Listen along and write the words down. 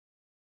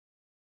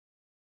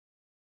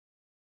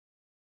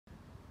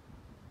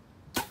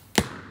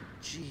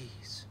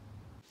Jeez.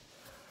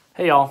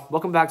 Hey y'all,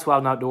 welcome back to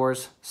Wild and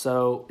Outdoors.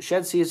 So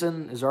shed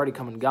season is already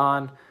come and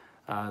gone.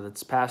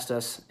 That's past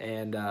us,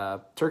 and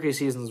turkey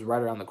season is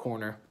right around the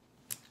corner.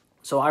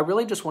 So I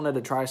really just wanted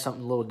to try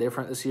something a little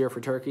different this year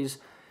for turkeys.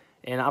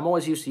 And I'm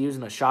always used to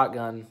using a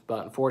shotgun,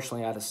 but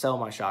unfortunately I had to sell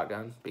my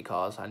shotgun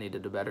because I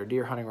needed a better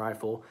deer hunting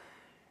rifle.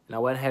 And I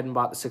went ahead and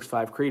bought the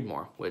 6.5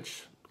 Creedmoor,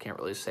 which can't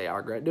really say I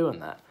regret doing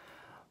that.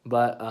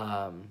 But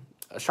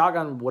a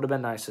shotgun would have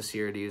been nice this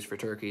year to use for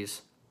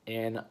turkeys.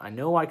 And I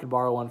know I could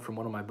borrow one from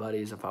one of my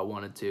buddies if I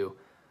wanted to.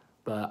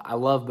 But I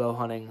love bow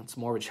hunting. It's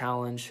more of a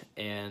challenge,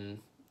 and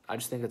I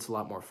just think it's a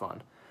lot more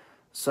fun.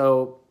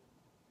 So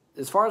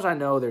as far as I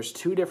know, there's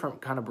two different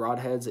kind of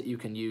broadheads that you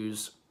can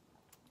use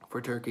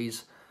for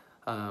turkeys.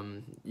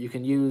 You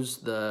can use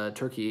the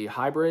turkey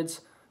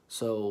hybrids,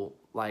 so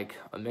like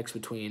a mix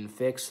between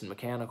fixed and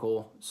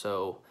mechanical.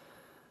 So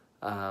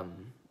I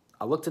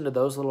looked into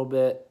those a little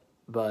bit,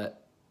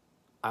 but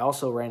I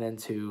also ran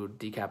into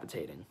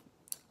decapitating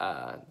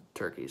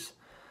turkeys.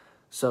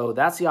 So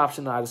that's the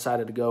option that I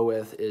decided to go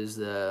with, is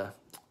the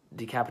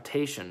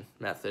decapitation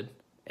method.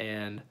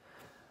 And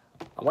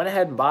I went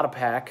ahead and bought a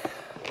pack,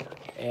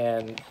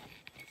 and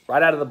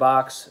right out of the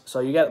box, so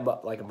you get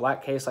like a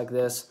black case like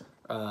this.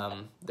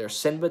 They're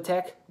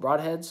Sinbadteck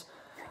broadheads.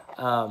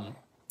 Come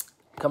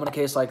in a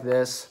case like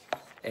this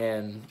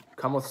and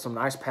come with some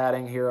nice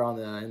padding here on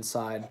the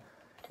inside,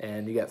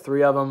 and you get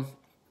 3 of them.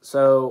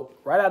 So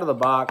right out of the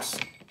box,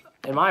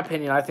 in my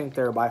opinion, I think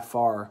they're by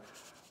far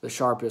the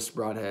sharpest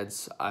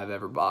broadheads I've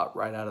ever bought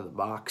right out of the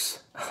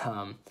box.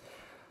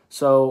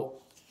 So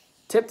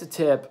tip to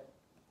tip,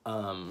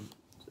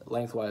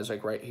 lengthwise,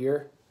 like right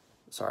here,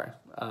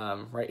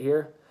 right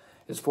here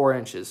is 4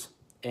 inches,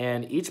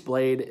 and each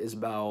blade is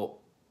about,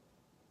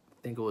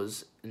 I think it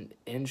was 1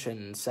 inch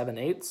and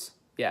 7/8.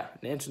 Yeah,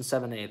 1 inch and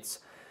 7/8.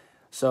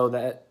 So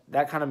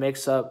that kind of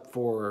makes up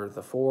for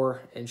the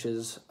 4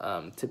 inches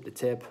tip to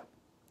tip.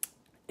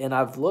 And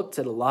I've looked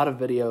at a lot of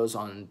videos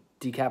on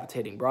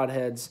decapitating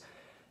broadheads,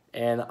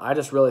 and I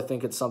just really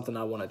think it's something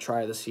I want to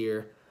try this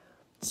year.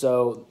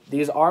 So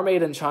these are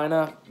made in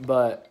China,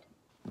 but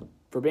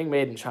for being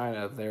made in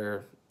China,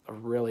 they're a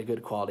really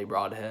good quality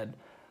broadhead.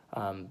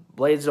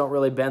 Blades don't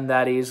really bend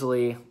that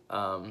easily.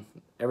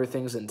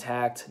 Everything's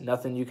intact.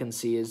 Nothing you can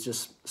see is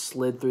just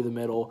slid through the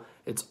middle.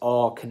 It's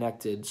all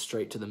connected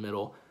straight to the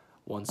middle,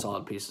 one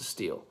solid piece of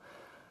steel.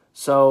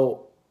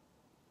 So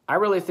I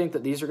really think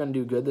that these are going to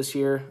do good this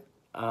year.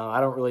 I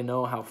don't really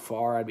know how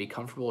far I'd be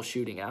comfortable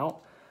shooting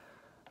out.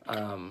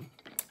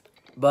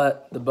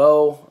 But the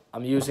bow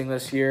I'm using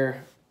this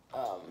year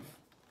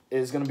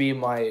is going to be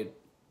my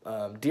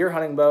deer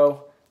hunting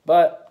bow.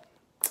 But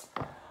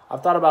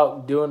I've thought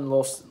about doing a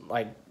little,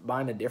 like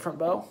buying a different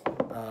bow.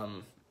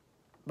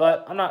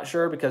 But I'm not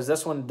sure because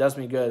this one does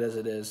me good as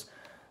it is.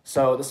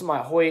 So this is my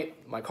Hoyt,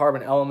 my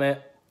Carbon Element,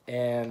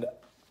 and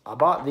I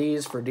bought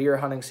these for deer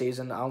hunting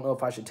season. I don't know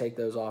if I should take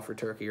those off for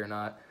turkey or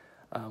not.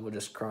 We'll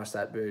just cross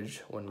that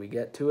bridge when we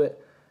get to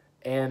it.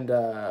 And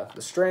the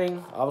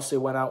string, obviously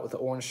went out with the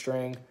orange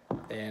string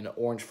and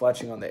orange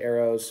fletching on the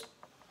arrows.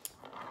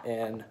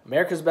 And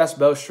America's Best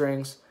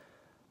Bowstrings,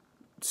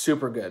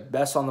 super good,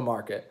 best on the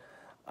market.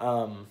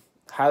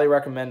 Highly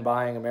recommend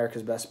buying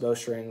America's Best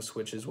Bowstrings,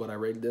 which is what I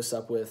rigged this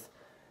up with,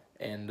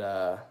 and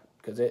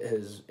because it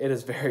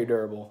is very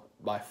durable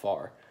by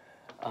far.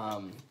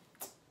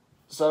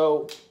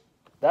 So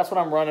that's what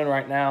I'm running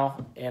right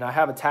now, and I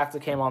have a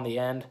Tacticam on the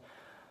end,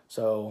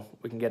 so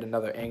we can get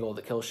another angle of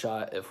the kill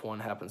shot if one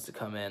happens to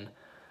come in.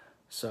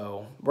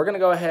 So we're going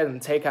to go ahead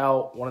and take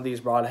out one of these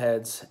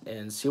broadheads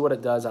and see what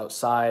it does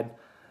outside.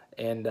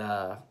 And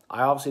I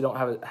obviously don't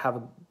have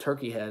a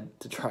turkey head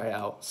to try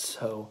out,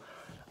 so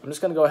I'm just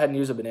going to go ahead and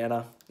use a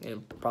banana,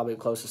 probably the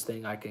closest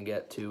thing I can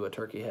get to a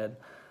turkey head.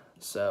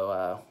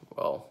 So,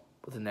 well,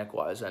 with the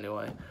neck-wise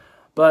anyway.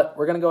 But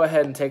we're going to go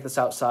ahead and take this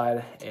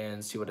outside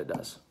and see what it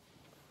does.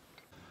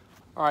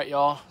 All right,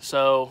 y'all.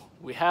 So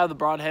we have the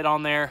broadhead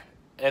on there.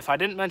 If I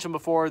didn't mention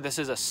before, this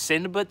is a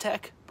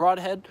Sinbadteck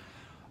broadhead.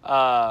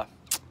 And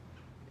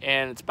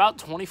it's about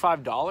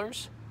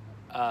 $25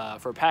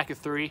 for a pack of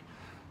 3.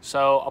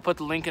 So I'll put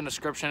the link in the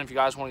description if you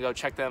guys want to go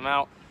check them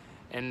out.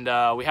 And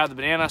we have the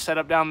banana set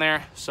up down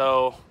there,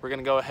 so we're going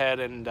to go ahead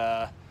and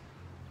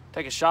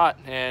take a shot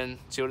and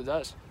see what it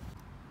does.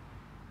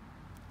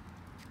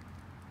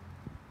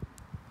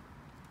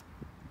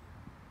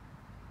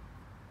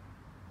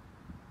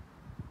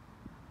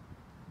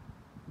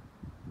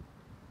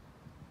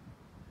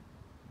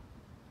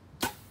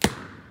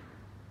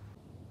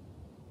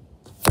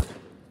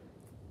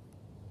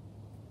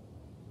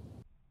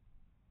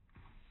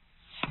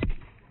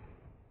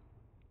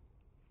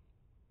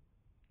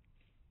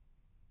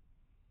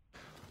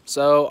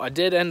 So I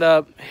did end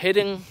up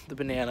hitting the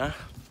banana,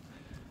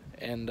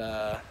 and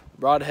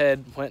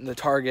broadhead went in the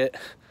target.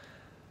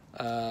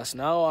 So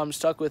now I'm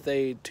stuck with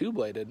a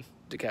 2-bladed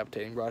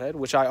decapitating broadhead,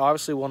 which I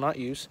obviously will not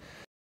use.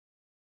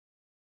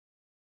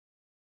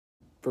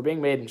 For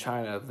being made in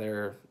China,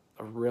 they're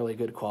a really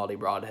good quality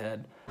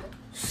broadhead.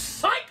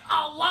 Psych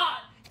a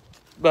lot!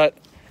 But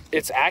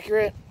it's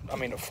accurate. I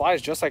mean, it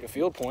flies just like a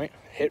field point.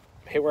 Hit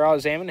where I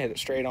was aiming, hit it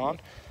straight on.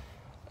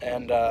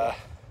 And, I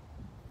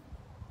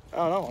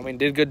don't know. I mean,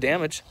 did good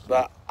damage.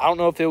 But I don't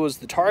know if it was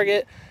the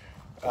target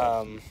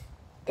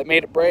that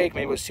made it break.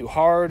 Maybe it was too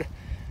hard.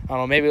 I don't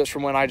know. Maybe it was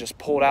from when I just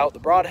pulled out the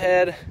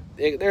broadhead.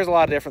 There's a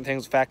lot of different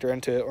things to factor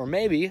into it. Or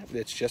maybe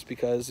it's just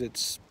because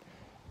it's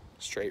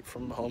straight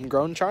from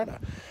homegrown China.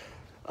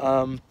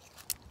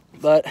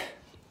 But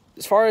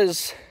as far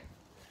as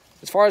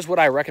would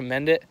I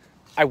recommend it,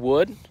 I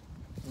would.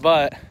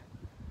 But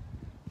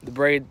the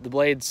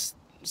blades,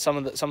 some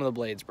of the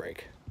blades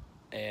break.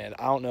 And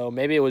I don't know,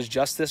 maybe it was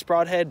just this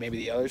broadhead, maybe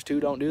the others two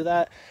don't do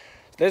that.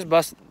 There's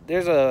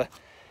a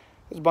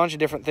bunch of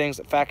different things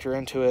that factor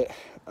into it.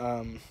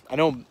 I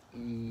know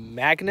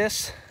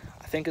Magnus,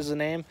 I think is the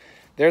name.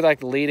 They're like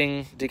the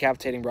leading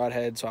decapitating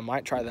broadhead, so I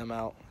might try them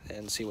out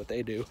and see what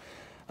they do.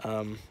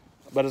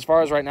 But as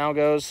far as right now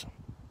goes,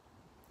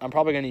 I'm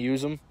probably going to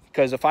use them,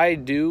 because if I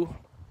do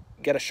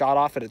get a shot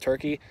off at a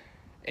turkey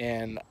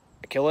and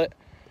I kill it,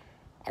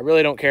 I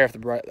really don't care if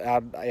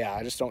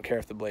I just don't care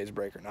if the blades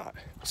break or not.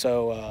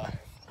 So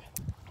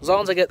as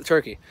long as I get the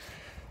turkey.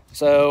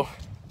 So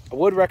I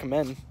would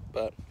recommend,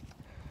 but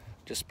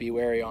just be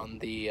wary on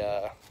the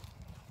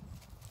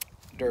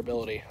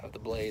durability of the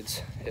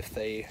blades if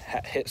they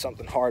hit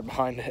something hard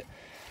behind it.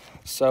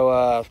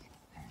 So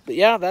but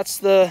yeah, that's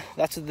the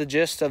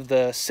gist of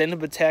the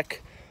Sinbadteck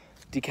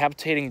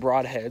decapitating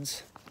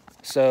broadheads.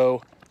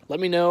 So let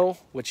me know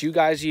what you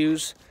guys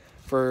use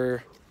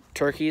for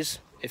turkeys.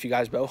 If you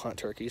guys bow hunt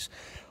turkeys,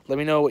 let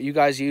me know what you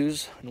guys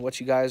use and what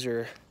you guys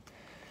are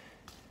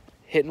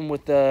hitting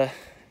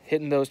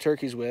those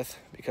turkeys with,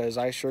 because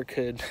I sure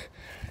could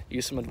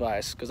use some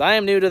advice, because I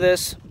am new to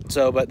this.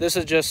 So, but this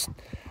is just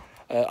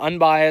an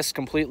unbiased,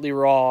 completely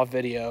raw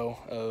video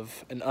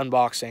of an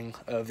unboxing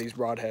of these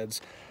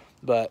broadheads.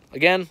 But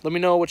again, let me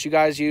know what you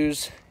guys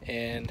use,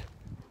 and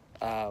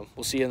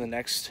we'll see you in the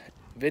next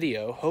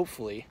video,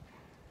 hopefully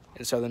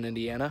in southern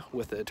Indiana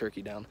with the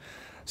turkey down.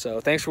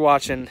 So thanks for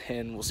watching,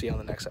 and we'll see you on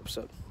the next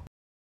episode.